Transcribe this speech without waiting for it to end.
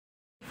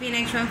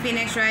Phoenix from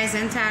Phoenix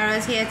Rising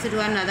Taurus here to do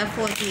another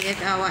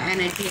 48-hour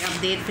energy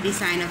update for the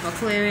sign of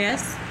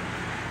Aquarius.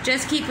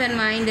 Just keep in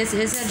mind, this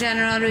is a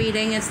general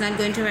reading. It's not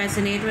going to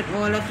resonate with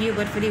all of you,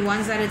 but for the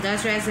ones that it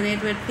does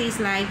resonate with, please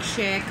like,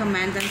 share,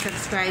 comment, and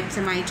subscribe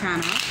to my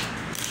channel.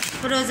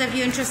 For those of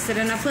you interested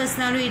in a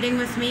personal reading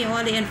with me,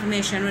 all the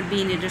information would be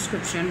in the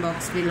description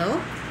box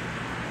below.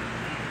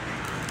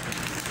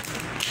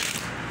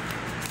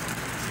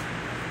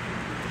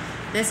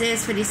 This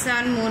is for the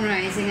Sun, Moon,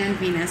 Rising, and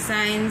Venus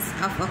signs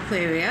of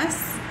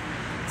Aquarius.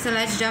 So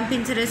let's jump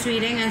into this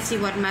reading and see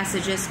what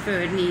messages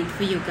Spirit need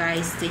for you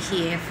guys to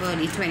hear for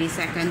the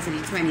 22nd to the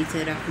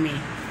 23rd of May.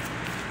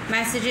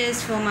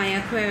 Messages for my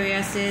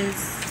Aquariuses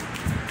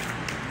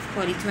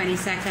for the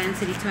 22nd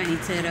to the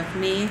 23rd of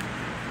May.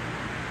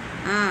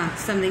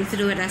 Something to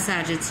do with a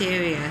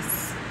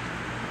Sagittarius.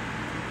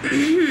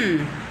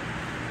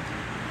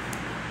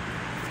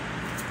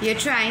 You're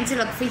trying to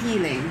look for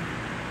healing.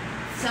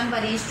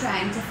 Somebody is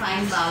trying to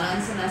find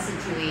balance in a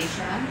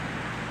situation.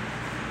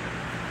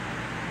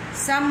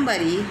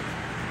 Somebody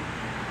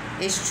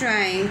is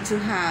trying to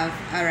have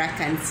a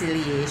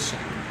reconciliation.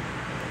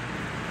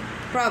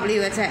 Probably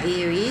with an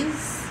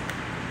Aries.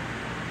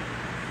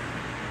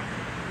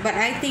 But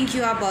I think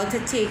you are about to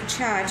take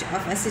charge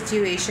of a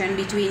situation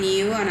between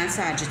you and a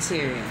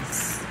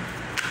Sagittarius.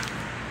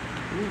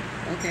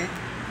 Ooh, okay.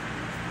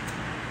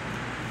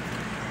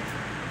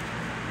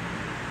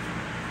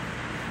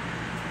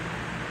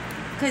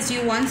 Because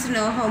you want to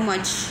know how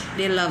much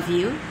they love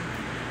you.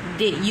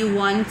 You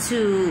want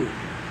to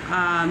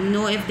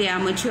know if they are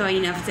mature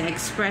enough to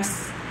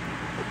express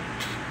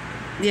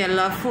their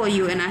love for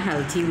you in a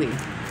healthy way.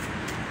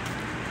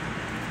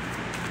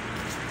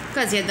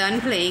 Because you're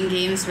done playing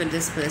games with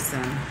this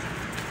person.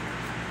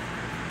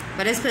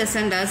 But this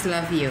person does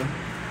love you.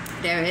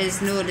 There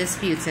is no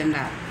dispute in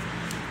that.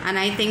 And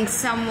I think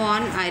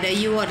someone, either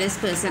you or this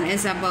person,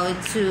 is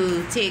about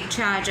to take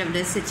charge of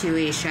the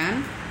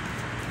situation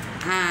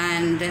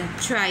and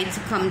try to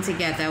come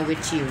together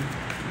with you.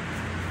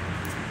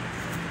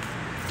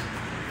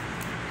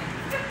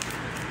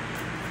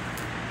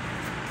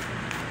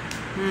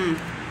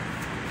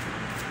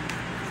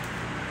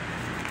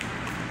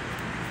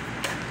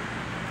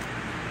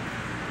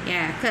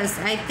 Yeah, because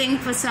I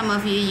think for some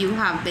of you, you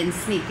have been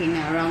sneaking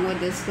around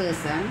with this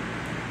person.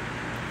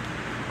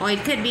 Or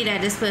it could be that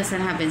this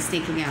person have been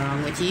sneaking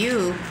around with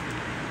you.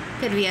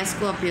 Could be a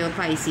Scorpio,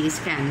 Pisces,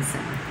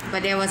 Cancer.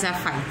 But there was a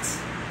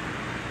fight.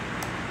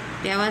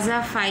 There was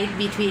a fight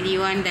between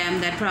you and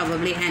them that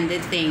probably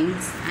ended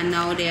things, and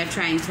now they are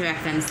trying to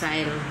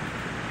reconcile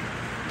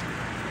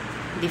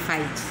the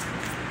fight.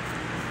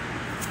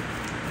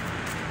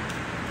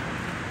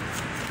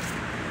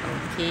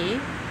 Okay.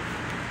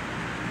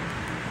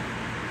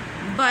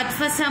 But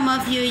for some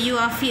of you, you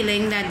are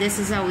feeling that this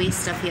is a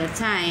waste of your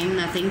time.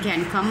 Nothing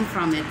can come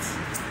from it.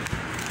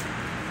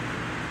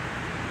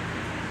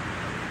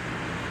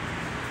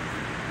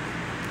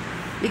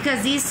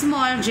 Because these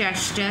small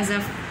gestures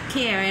of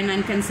caring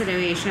and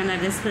consideration that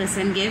this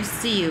person gives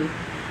to you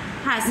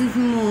hasn't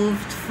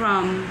moved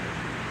from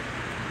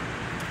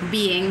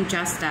being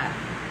just that.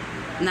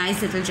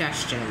 Nice little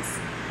gestures.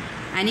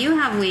 And you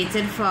have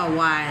waited for a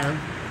while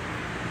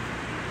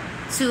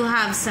to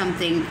have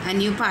something, a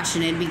new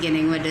passionate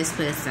beginning with this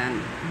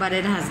person. But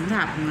it hasn't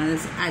happened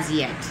as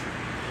yet.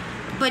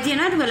 But you're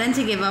not willing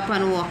to give up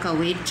and walk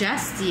away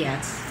just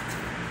yet.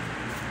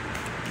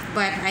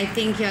 But I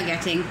think you're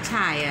getting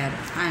tired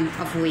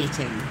of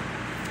waiting.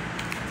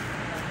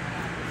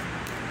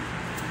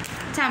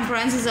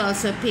 Temperance is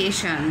also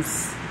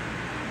patience.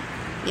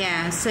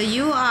 Yeah, so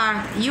you are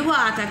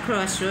at a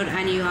crossroad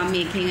and you are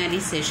making a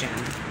decision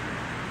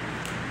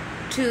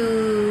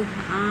to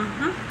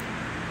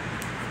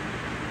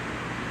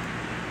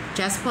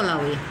just pull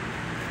away.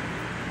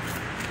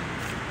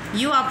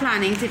 You are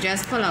planning to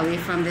just pull away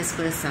from this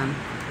person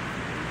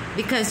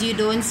because you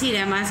don't see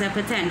them as a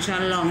potential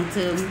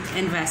long-term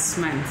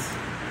investment.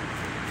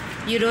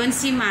 You don't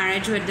see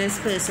marriage with this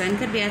person.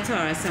 Could be a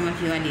Taurus some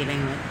of you are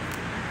dealing with.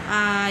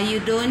 You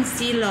don't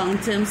see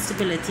long-term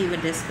stability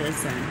with this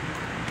person.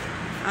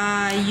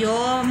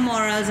 Your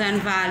morals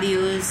and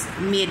values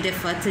may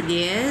differ to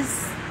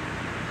theirs,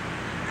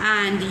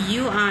 and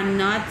you are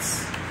not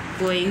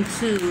going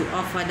to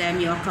offer them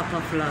your cup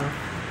of love,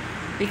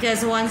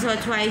 because once or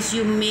twice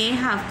you may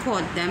have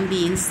caught them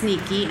being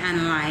sneaky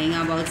and lying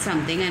about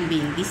something and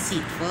being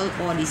deceitful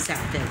or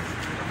deceptive.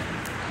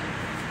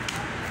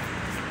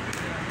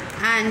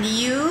 And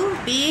you,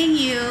 being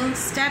you,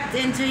 stepped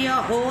into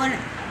your own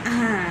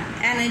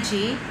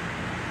energy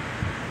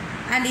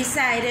and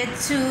decided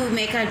to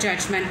make a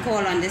judgment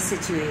call on this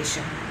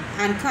situation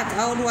and cut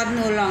out what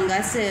no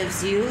longer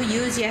serves you.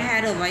 Use your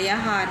head over your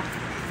heart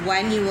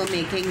when you were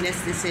making this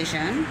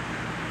decision,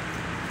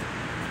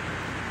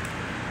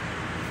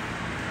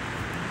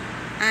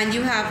 and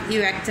you have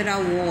erected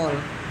a wall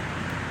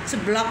to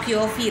block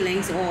your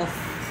feelings off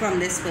from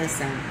this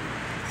person,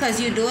 because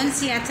you don't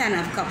see a 10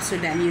 of cups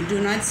with them. You do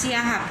not see a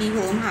happy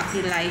home,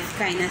 happy life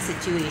kind of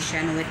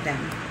situation with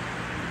them.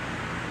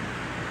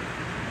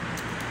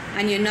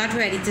 and you're not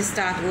ready to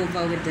start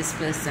over with this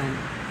person.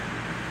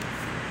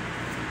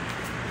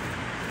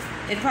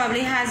 It probably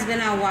has been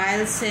a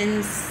while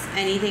since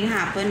anything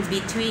happened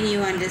between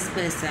you and this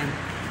person,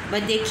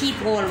 but they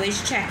keep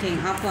always checking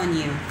up on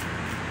you.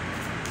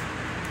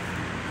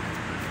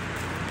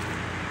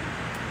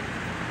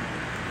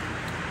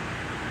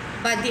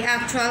 But the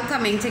actual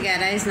coming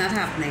together is not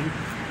happening.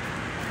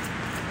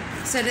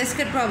 So this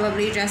could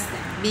probably just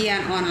be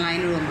an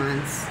online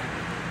romance.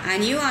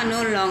 And you are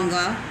no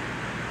longer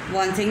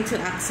wanting to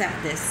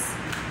accept this.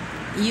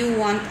 You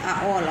want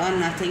an all or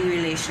nothing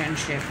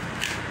relationship.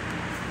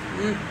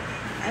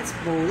 That's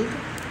bold.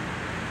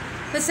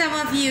 For some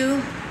of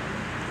you,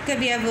 could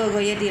be a Virgo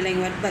you're dealing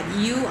with, but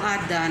you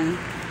are done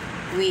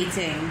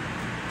waiting,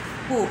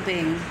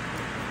 hoping,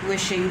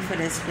 wishing for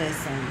this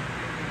person.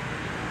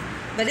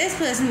 But this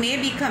person may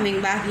be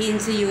coming back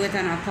into you with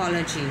an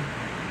apology.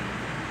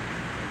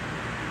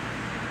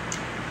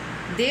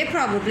 They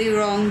probably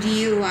wronged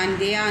you and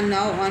they are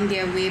now on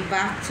their way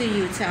back to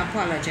you to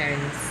apologize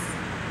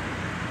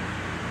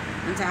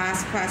and to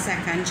ask for a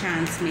second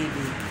chance maybe.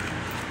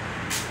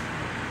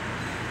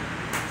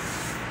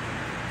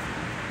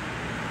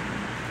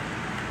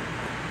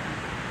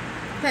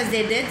 Because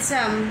they did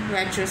some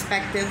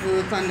retrospective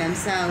work on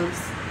themselves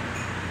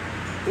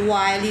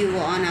while you were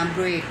on a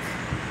break.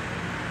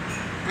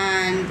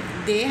 And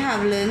they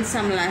have learned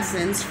some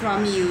lessons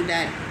from you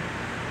that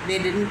they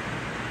didn't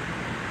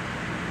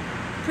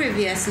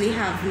previously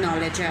have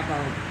knowledge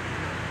about.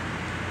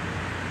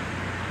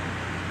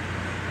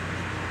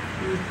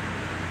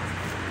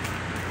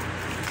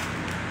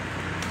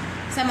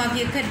 Some of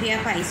you could be a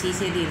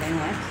Pisces you're dealing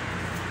with,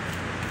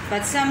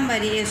 but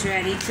somebody is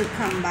ready to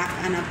come back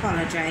and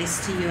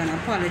apologize to you. An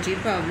apology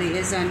probably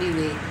is on the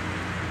way,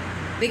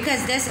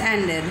 because this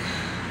ended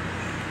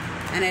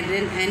and it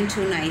didn't end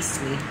too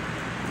nicely.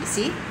 You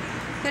see?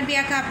 Could be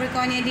a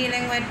Capricorn you're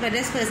dealing with, but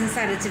this person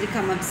started to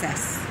become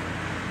obsessed.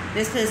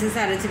 This person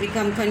started to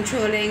become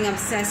controlling,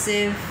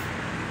 obsessive,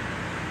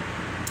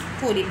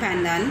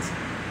 codependent.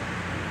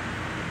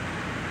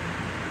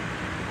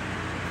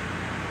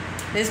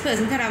 This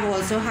person could have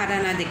also had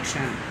an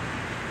addiction.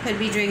 Could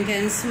be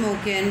drinking,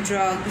 smoking,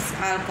 drugs,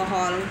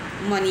 alcohol,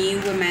 money,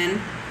 women.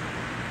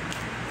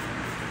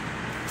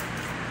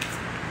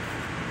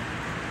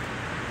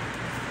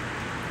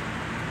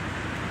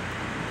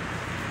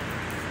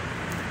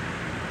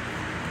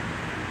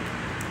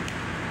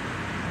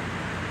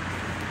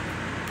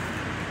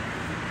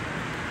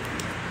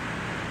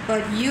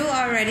 But you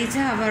are ready to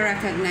have a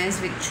recognized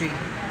victory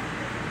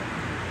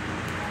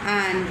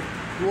and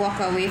walk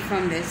away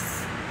from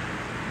this.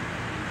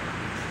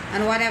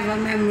 And whatever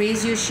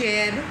memories you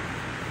shared,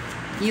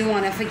 you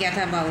want to forget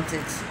about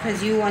it,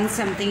 because you want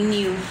something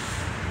new.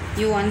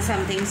 You want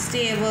something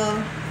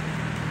stable.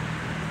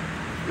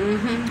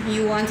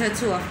 You want a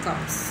Two of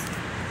Cups.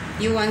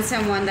 You want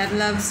someone that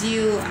loves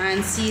you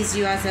and sees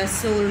you as a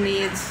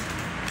soulmate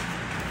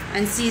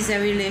and sees a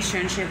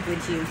relationship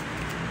with you.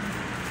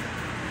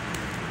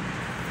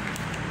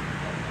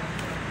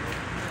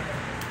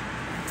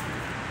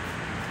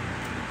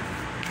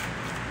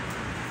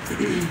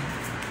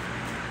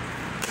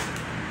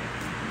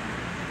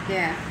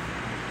 Yeah,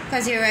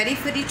 because you're ready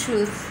for the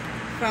truth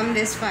from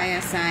this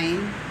fire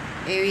sign,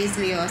 Aries,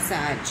 Leo,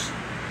 Sag.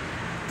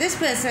 This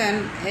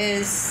person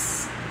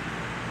is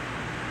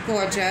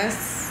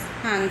gorgeous,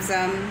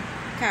 handsome,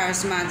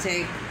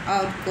 charismatic,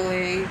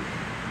 outgoing,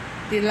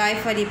 the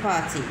life of the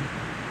party.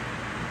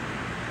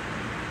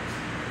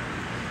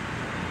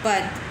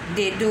 But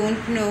they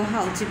don't know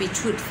how to be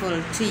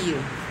truthful to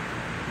you.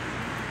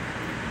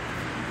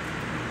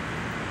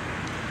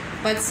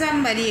 But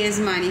somebody is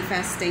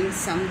manifesting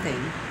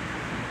something.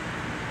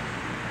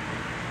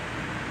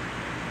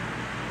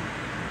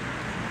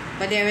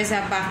 But there is a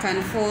back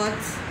and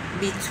forth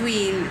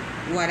between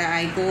whether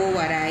I go,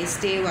 whether I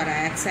stay, whether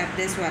I accept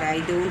this, what I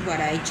don't, what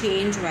I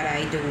change, what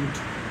I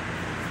don't.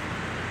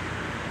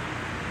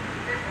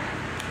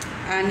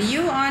 And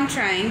you aren't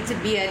trying to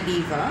be a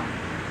diva,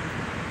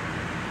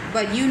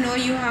 but you know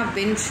you have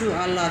been through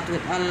a lot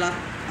with a lot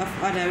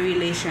of other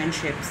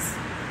relationships.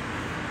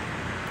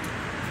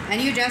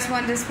 And you just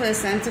want this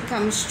person to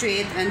come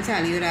straight and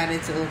tell you that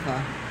it's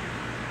over.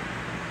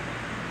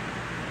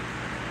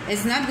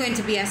 It's not going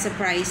to be a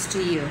surprise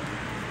to you.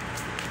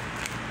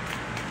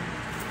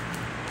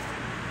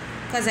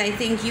 Because I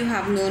think you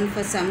have known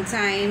for some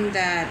time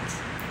that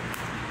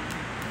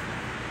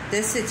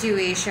this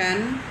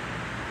situation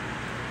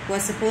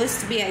was supposed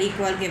to be an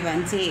equal give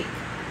and take.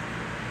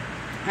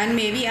 And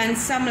maybe on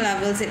some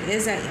levels it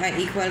is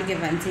an equal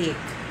give and take.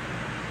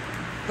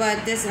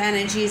 But this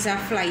energy is a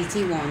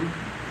flighty one.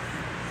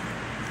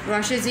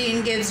 Rushes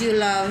in, gives you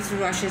love,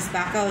 rushes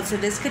back out. So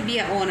this could be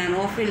an on and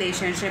off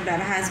relationship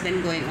that has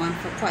been going on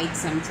for quite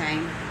some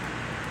time.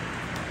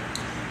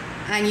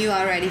 And you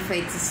are ready for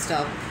it to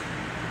stop.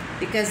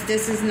 Because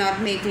this is not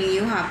making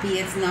you happy,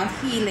 it's not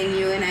healing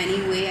you in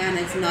any way, and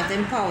it's not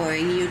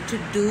empowering you to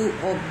do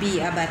or be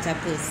a better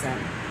person.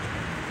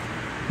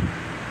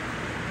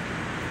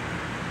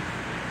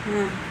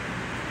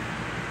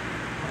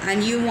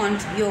 and you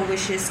want your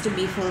wishes to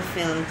be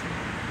fulfilled,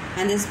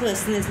 and this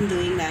person isn't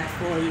doing that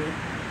for you.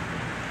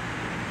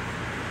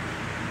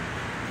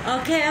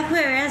 Okay,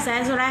 Aquarius,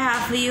 that's what I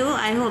have for you.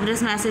 I hope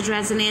this message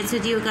resonates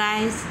with you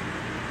guys.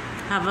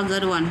 Have a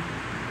good one.